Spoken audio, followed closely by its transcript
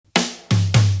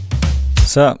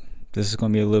What's up? This is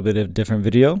going to be a little bit of a different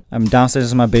video. I'm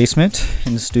downstairs in my basement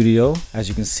in the studio, as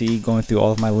you can see, going through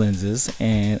all of my lenses,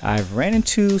 and I've ran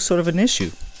into sort of an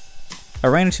issue. I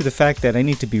ran into the fact that I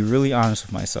need to be really honest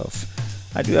with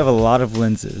myself. I do have a lot of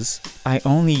lenses. I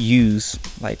only use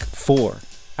like 4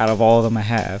 out of all of them I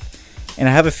have, and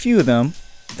I have a few of them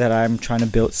that I'm trying to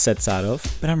build sets out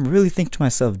of, but I'm really thinking to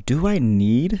myself, do I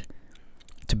need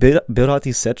to build out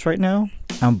these sets right now?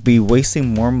 I'll be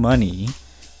wasting more money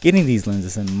getting these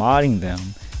lenses and modding them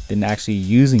than actually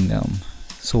using them.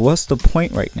 So what's the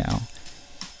point right now?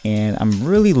 And I'm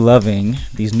really loving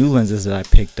these new lenses that I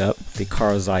picked up, the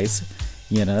Carl Zeiss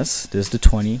Yenas. This is the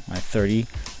 20, my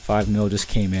 35mm just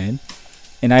came in,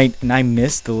 and I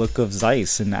miss the look of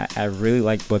Zeiss, and I really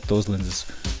like what those lenses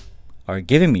are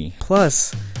giving me.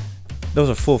 Plus, those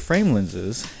are full frame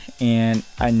lenses, and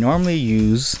I normally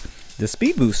use the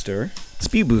speed booster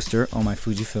on my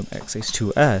Fujifilm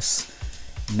X-H2S,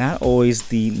 not always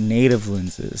the native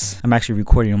lenses. I'm actually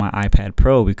recording on my iPad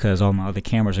Pro because all my other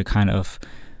cameras are kind of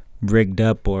rigged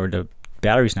up or the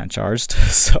battery's not charged.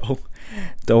 So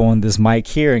throw on this mic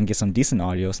here and get some decent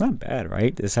audio. It's not bad,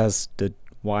 right? This has the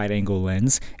wide angle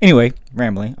lens. Anyway,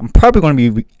 rambling. I'm probably going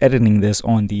to be editing this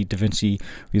on the Davinci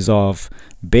Resolve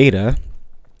Beta.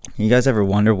 You guys ever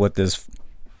wonder what this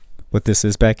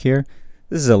is back here?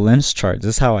 This is a lens chart.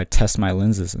 This is how I test my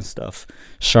lenses and stuff.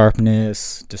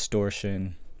 Sharpness,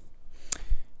 distortion.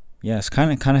 Yeah, it's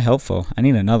kind of helpful. I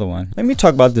need another one. Let me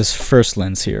talk about this first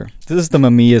lens here. This is the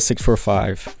Mamiya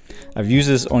 645. I've used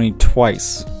this only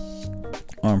twice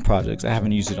on projects. I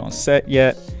haven't used it on set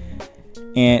yet,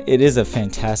 and it is a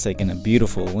fantastic and a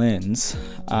beautiful lens.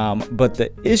 But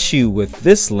the issue with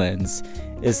this lens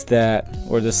is that,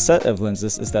 or the set of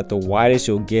lenses, is that the widest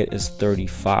you'll get is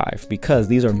 35, because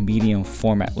these are medium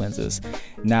format lenses.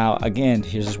 Now again,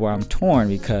 here's where I'm torn,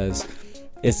 because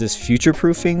is this future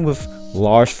proofing with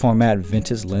large format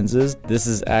vintage lenses? This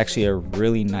is actually a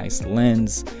really nice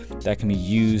lens that can be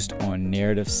used on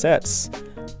narrative sets,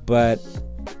 but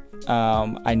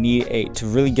I need to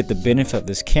really get the benefit of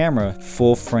this camera,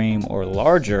 full frame or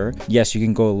larger. Yes, you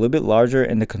can go a little bit larger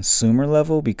in the consumer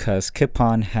level, because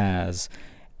Kippon has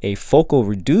a focal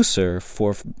reducer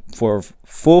for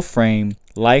full frame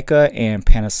Leica and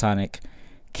Panasonic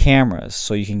cameras,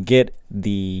 so you can get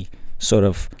the sort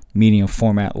of medium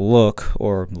format look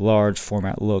or large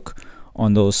format look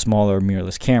on those smaller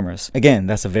mirrorless cameras. Again,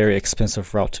 that's a very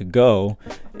expensive route to go,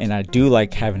 and I do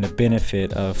like having the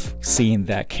benefit of seeing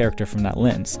that character from that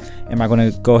lens. Am I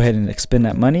going to go ahead and expend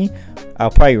that money? I'll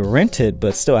probably rent it,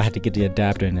 but still I had to get the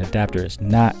adapter, and the adapter is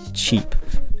not cheap.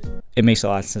 It makes a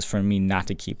lot of sense for me not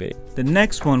to keep it. The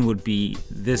next one would be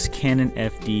this Canon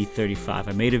FD35.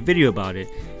 I made a video about it.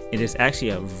 It is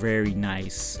actually a very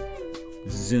nice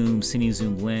zoom, cine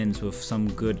zoom lens with some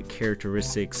good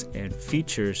characteristics and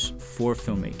features for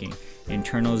filmmaking.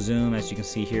 Internal zoom, as you can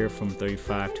see here, from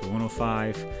 35 to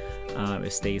 105.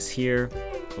 It stays here,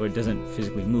 or it doesn't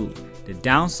physically move. The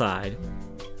downside,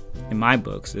 in my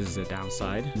books, this is a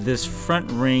downside. This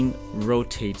front ring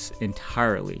rotates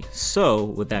entirely. So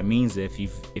what that means, if you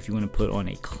want to put on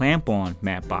a clamp-on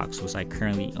matte box, which I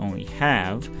currently only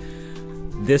have,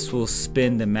 this will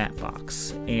spin the matte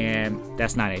box, and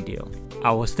that's not ideal.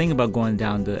 I was thinking about going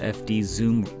down the FD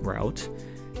zoom route,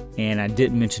 and I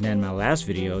did mention that in my last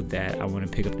video that I want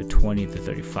to pick up the 20 to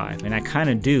 35, and I kind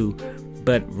of do,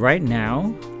 but right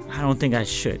now I don't think I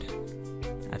should.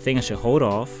 I think I should hold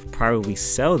off, probably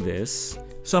sell this,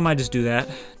 so I might just do that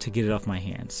to get it off my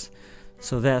hands.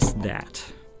 So that's that.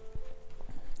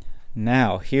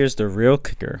 Now here's the real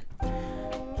kicker.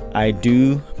 I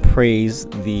do praise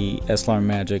the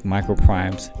SLR-Magic Micro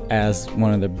Primes as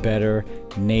one of the better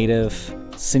native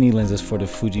cine lenses for the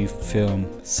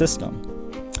Fujifilm system.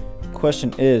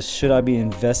 Question is, should I be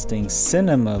investing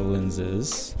cinema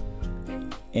lenses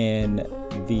in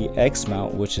the X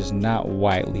mount, which is not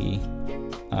widely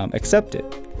accepted?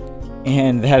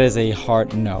 And that is a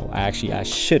hard no. I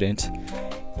shouldn't.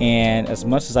 And as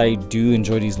much as I do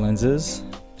enjoy these lenses,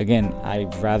 again,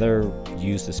 I'd rather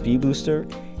use the speed booster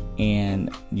and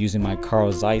using my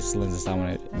Carl Zeiss lenses I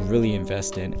want to really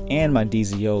invest in, and my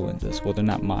DZO lenses. Well, they're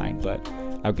not mine, but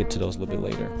I'll get to those a little bit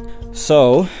later.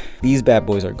 So these bad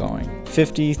boys are going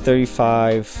 50,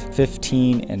 35,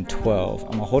 15, and 12.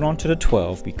 I'm gonna hold on to the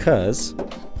 12 because,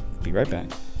 be right back.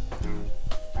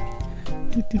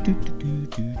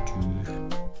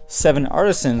 Seven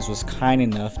Artisans was kind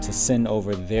enough to send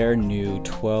over their new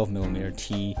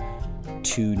 12mm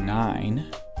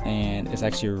T29, and it's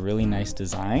actually a really nice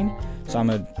design. So I'm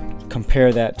gonna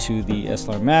compare that to the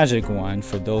SLR-Magic one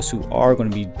for those who are going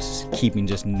to be keeping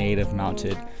just native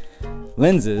mounted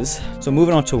lenses. So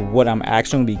moving on to what I'm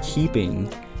actually going to be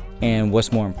keeping, and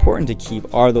what's more important to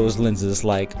keep are those lenses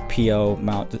like PL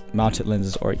mounted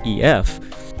lenses or EF.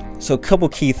 So a couple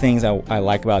key things I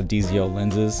like about DZO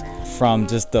lenses, from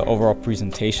just the overall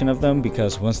presentation of them,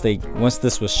 because once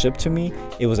this was shipped to me,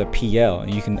 it was a PL,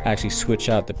 and you can actually switch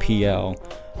out the PL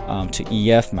to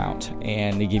EF mount,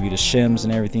 and they give you the shims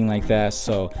and everything like that.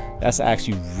 So that's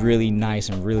actually really nice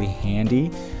and really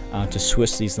handy to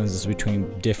switch these lenses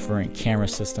between different camera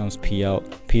systems, PL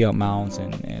mounts,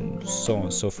 and so on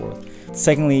and so forth.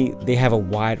 Secondly, they have a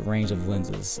wide range of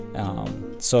lenses.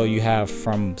 So you have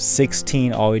from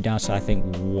 16 all the way down to I think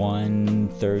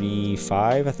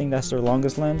 135. I think that's their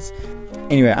longest lens.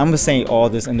 Anyway, I'm gonna say all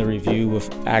this in the review with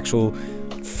actual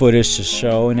footage to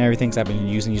show and everything, because I've been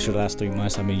using these for the last 3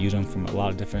 months. I've been using them from a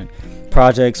lot of different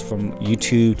projects, from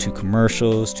YouTube to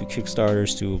commercials to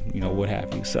Kickstarters to, you know, what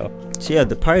have you. So yeah,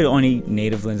 probably the only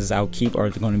native lenses I'll keep are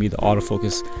going to be the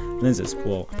autofocus lenses.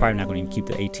 Well, probably not going to even keep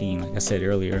the 18 like I said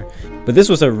earlier, but this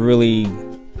was a really,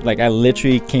 like, I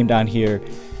literally came down here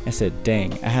and said,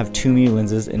 dang, I have too many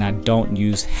lenses and I don't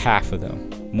use half of them,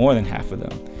 more than half of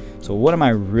them. So what am I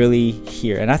really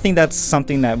here? And I think that's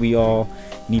something that we all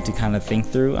need to kind of think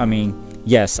through. I mean,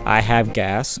 yes, I have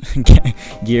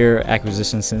gear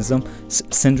acquisition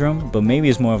syndrome, but maybe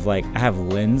it's more of like I have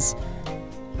lens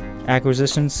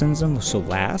acquisition syndrome. So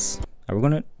are we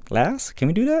gonna last? Can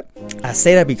we do that? I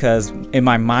say that because in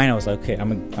my mind I was like, okay,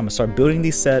 I'm gonna start building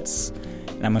these sets,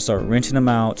 and I'm gonna start renting them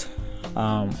out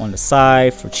on the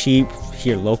side for cheap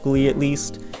here locally at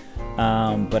least.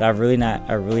 But I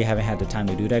really haven't had the time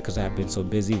to do that because I've been so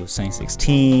busy with Saint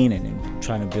 16 and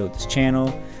trying to build this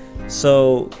channel.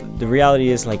 So the reality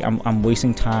is, like, I'm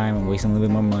wasting time, I'm wasting a little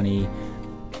bit more money,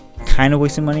 kind of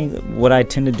wasting money. What I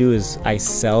tend to do is I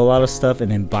sell a lot of stuff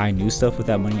and then buy new stuff with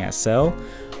that money I sell,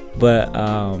 but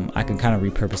I can kind of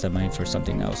repurpose that money for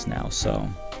something else now. So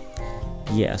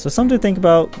yeah, so something to think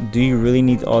about. Do you really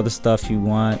need all the stuff you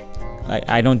want?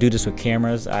 I don't do this with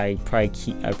cameras. I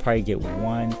probably get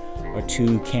 1 or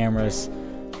 2 cameras.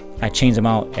 I change them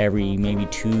out every maybe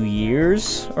 2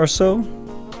 years or so.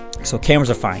 So cameras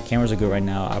are fine. Cameras are good right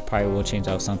now. I probably will change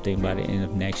out something by the end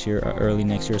of next year or early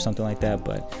next year or something like that.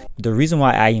 But the reason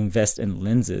why I invest in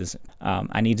lenses,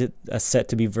 I need a set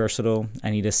to be versatile. I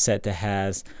need a set that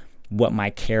has what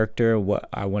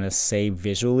I want to say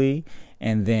visually,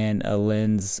 and then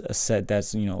a set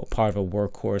that's, you know, part of a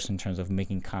workhorse in terms of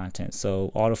making content.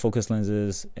 So autofocus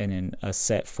lenses, and then a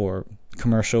set for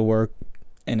commercial work,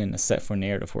 and then a set for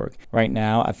narrative work. Right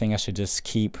now, I think I should just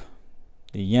keep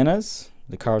the Yenas,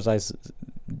 the Carl Zeiss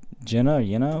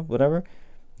Jena, whatever.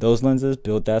 Those lenses,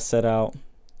 build that set out,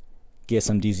 get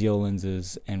some DZO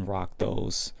lenses, and rock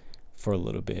those for a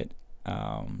little bit.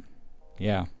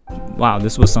 Yeah. Wow,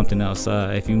 this was something else.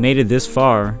 If you made it this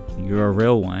far, you're a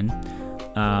real one.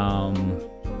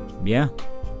 Yeah,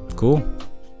 cool.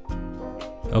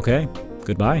 Okay,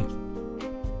 goodbye.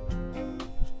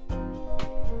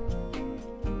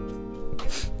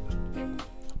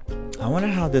 I wonder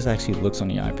how this actually looks on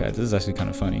the iPad. This is actually kind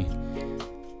of funny.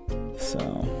 So,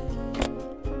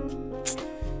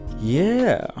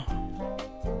 yeah.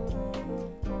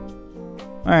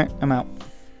 All right, I'm out.